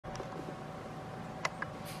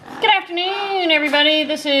Good afternoon, everybody.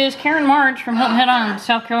 This is Karen March from Hilton Head on,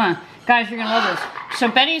 South Carolina. Guys, you're gonna love this. So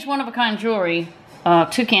Betty's one-of-a-kind jewelry,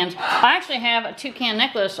 toucans. I actually have a toucan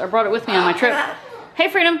necklace. I brought it with me on my trip. Hey,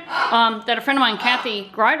 Freedom, that a friend of mine, Kathy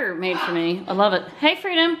Grider, made for me. I love it. Hey,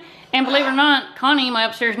 Freedom. And believe it or not, Connie, my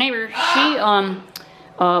upstairs neighbor, she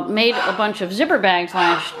made a bunch of zipper bags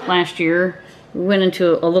last year. We went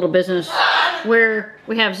into a little business where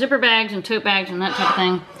we have zipper bags and tote bags and that type of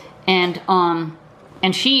thing.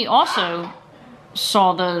 And she also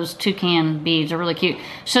saw those toucan beads. They're really cute.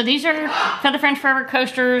 So these are Feather Friends Forever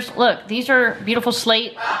coasters. Look, these are beautiful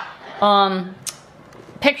slate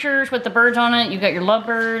pictures with the birds on it. You've got your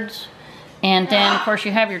lovebirds. And then, of course,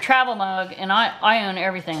 you have your travel mug. And I own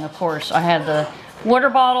everything, of course. I have the water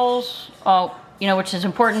bottles, you know, which is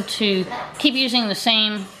important to keep using the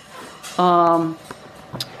same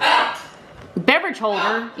beverage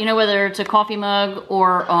holder, you know, whether it's a coffee mug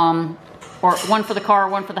or one for the car,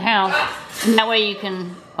 one for the house. And that way you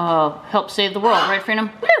can help save the world, right, Freedom?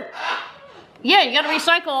 Woo! Yeah, you got to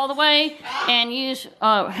recycle all the way and use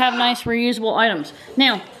have nice reusable items.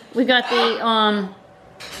 Now we got the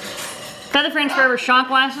Feather Friends Forever shot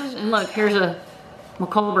glasses, and look, here's a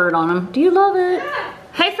macaw bird on them. Do you love it?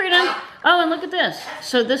 Hey, Freedom! Oh, and look at this.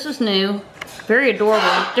 So this is new, very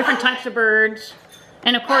adorable. Different types of birds,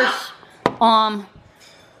 and of course,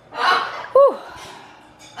 whew,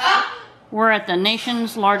 we're at the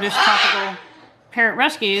nation's largest tropical parrot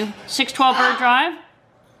rescue, 612 Bird Drive,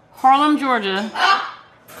 Harlem, Georgia.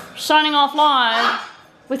 Signing off live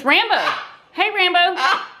with Rambo. Hey, Rambo.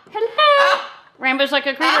 Hello. Rambo's like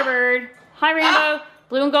a creeper bird. Hi, Rambo.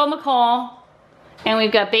 Blue and gold macaw. And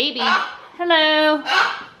we've got Baby. Hello.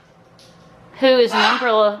 Who is an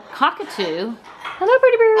umbrella cockatoo. Hello,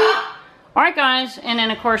 pretty bird. All right, guys. And then,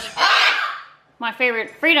 of course, my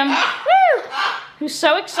favorite, Freedom. Woo! Who's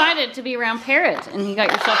so excited to be around Parrot. And you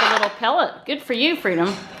got yourself a little pellet. Good for you,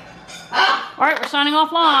 Freedom. All right, we're signing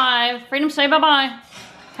off live. Freedom, say bye-bye.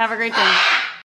 Have a great day.